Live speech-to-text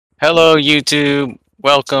Hello YouTube,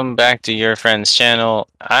 welcome back to your friend's channel.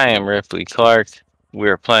 I am Ripley Clark.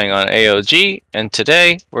 We're playing on AOG and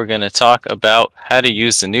today we're going to talk about how to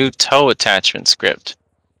use the new tow attachment script.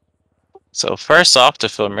 So first off, to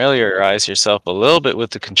familiarize yourself a little bit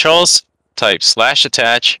with the controls, type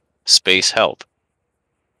 /attach space help.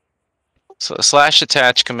 So the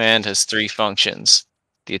 /attach command has three functions: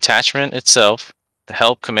 the attachment itself, the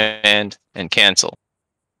help command, and cancel.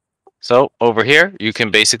 So over here, you can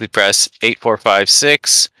basically press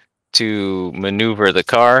 8456 to maneuver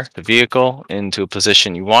the vehicle, into a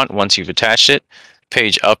position you want once you've attached it.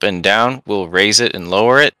 Page up and down will raise it and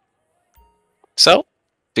lower it. So,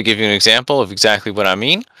 to give you an example of exactly what I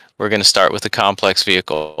mean, we're going to start with a complex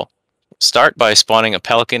vehicle. Start by spawning a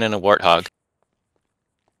Pelican and a Warthog.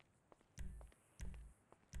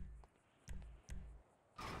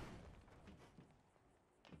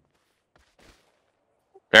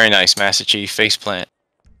 Very nice, Master Chief. Faceplant.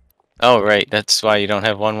 Oh, right, that's why you don't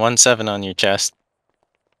have 117 on your chest.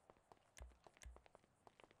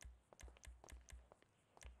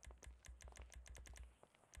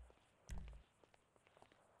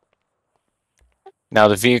 Now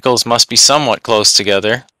the vehicles must be somewhat close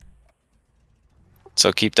together,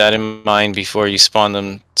 so keep that in mind before you spawn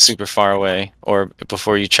them super far away, or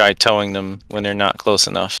before you try towing them when they're not close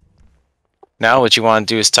enough. Now what you want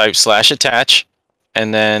to do is type /attach,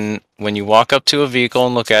 and then when you walk up to a vehicle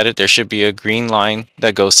and look at it, there should be a green line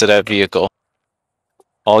that goes to that vehicle.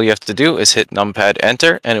 All you have to do is hit numpad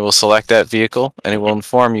enter, and it will select that vehicle, and it will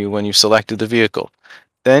inform you when you've selected the vehicle.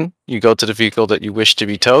 Then you go to the vehicle that you wish to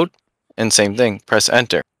be towed, and same thing, press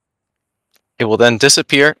enter. It will then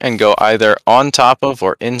disappear and go either on top of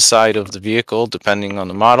or inside of the vehicle, depending on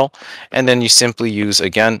the model, and then you simply use,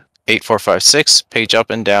 again, 8456, page up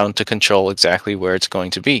and down to control exactly where it's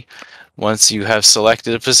going to be. Once you have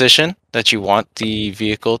selected a position that you want the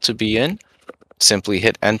vehicle to be in, simply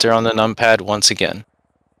hit enter on the numpad once again.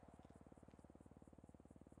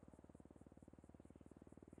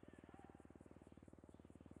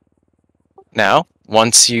 Now,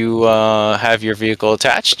 once you have your vehicle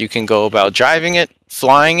attached, you can go about driving it,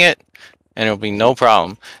 flying it, and it'll be no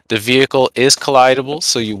problem. The vehicle is collidable,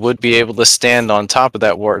 so you would be able to stand on top of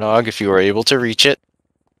that Warthog if you were able to reach it.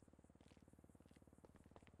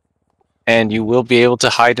 And you will be able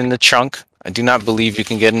to hide in the trunk. I do not believe you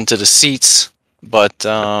can get into the seats, but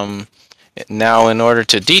now in order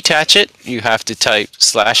to detach it, you have to type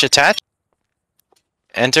 /attach,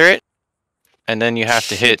 enter it, and then you have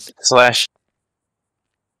to hit /.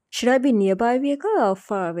 Should I be nearby a vehicle or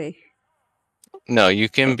far away? No, you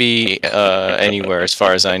can be anywhere as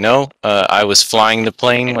far as I know. I was flying the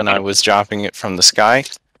plane when I was dropping it from the sky.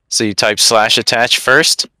 So you type /attach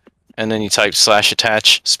first, and then you type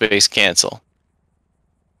 /attach space cancel.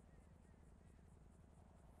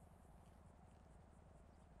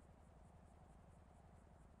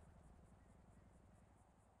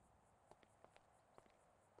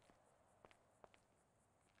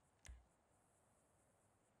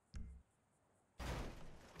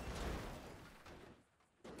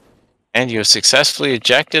 And you have successfully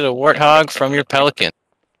ejected a Warthog from your Pelican.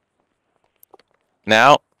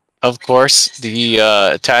 Now, of course, the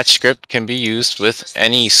attach script can be used with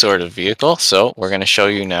any sort of vehicle, so we're going to show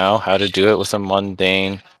you now how to do it with a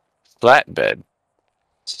mundane flatbed.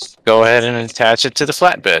 Go ahead and attach it to the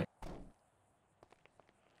flatbed.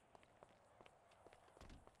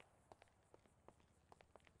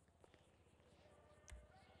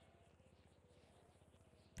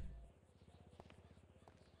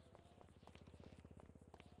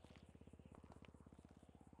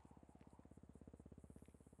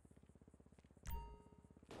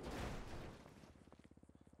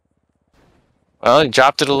 Well, you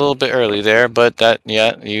dropped it a little bit early there, but that,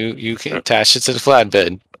 yeah, you can attach it to the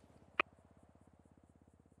flatbed.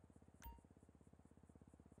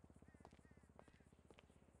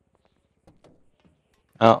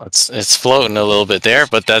 Oh, it's floating a little bit there,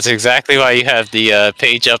 but that's exactly why you have the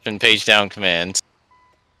page up and page down commands.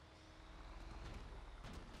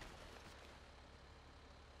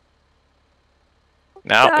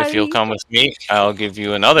 Now, if you'll Sorry. come with me, I'll give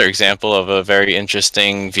you another example of a very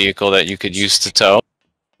interesting vehicle that you could use to tow.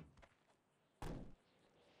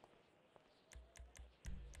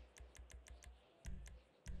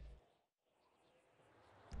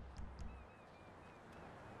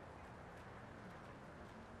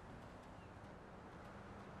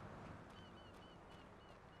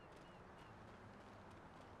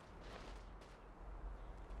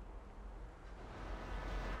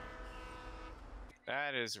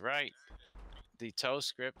 That is right. The tow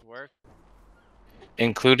script works,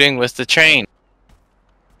 including with the train.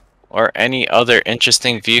 or any other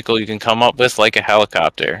interesting vehicle you can come up with, like a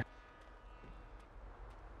helicopter.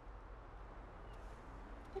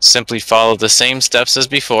 Simply follow the same steps as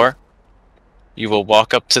before. You will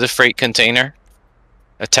walk up to the freight container,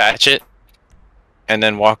 attach it, and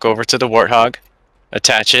then walk over to the Warthog,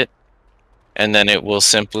 attach it, and then it will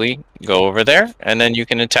simply go over there, and then you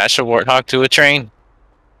can attach a Warthog to a train.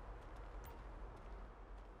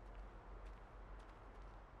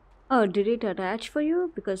 Oh, did it attach for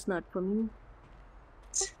you? Because not for me.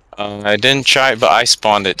 I didn't try, but I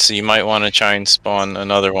spawned it, so you might want to try and spawn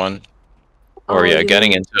another one. Or Oh, yeah, you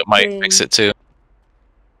getting mean into it might fix train? it too.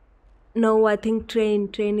 No, I think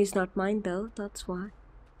train. Train is not mine though. That's why.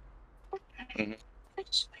 Mhm.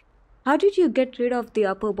 How did you get rid of the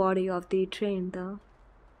upper body of the train though?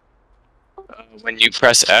 When you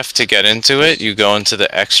press F to get into it, you go into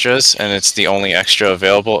the extras, and it's the only extra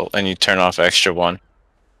available, and you turn off extra one.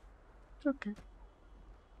 Okay.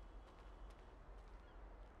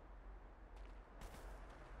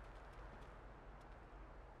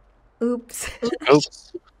 Oops.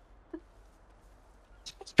 Oops.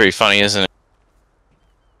 It's pretty funny, isn't it?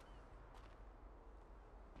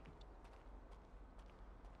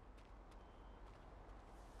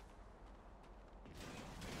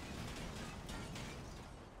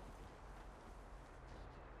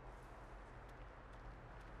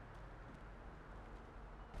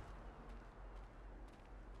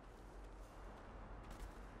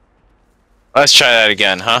 Let's try that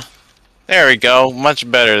again, huh? There we go. Much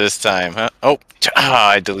better this time, huh? Oh,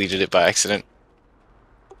 I deleted it by accident.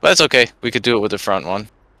 But that's okay. We could do it with the front one.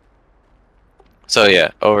 So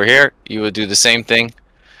yeah, over here, you would do the same thing.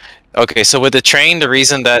 Okay, so with the train, the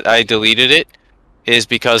reason that I deleted it is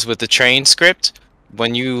because with the train script,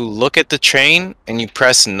 when you look at the train and you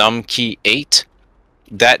press num key 8,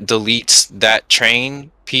 that deletes that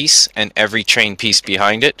train piece and every train piece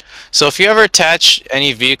behind it. So if you ever attach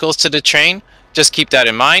any vehicles to the train, just keep that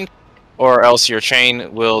in mind, or else your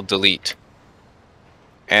train will delete.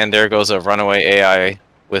 And there goes a runaway AI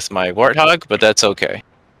with my Warthog, but that's okay.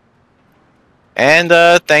 And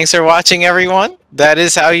thanks for watching, everyone. That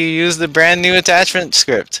is how you use the brand new attachment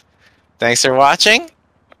script. Thanks for watching,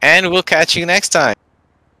 and we'll catch you next time.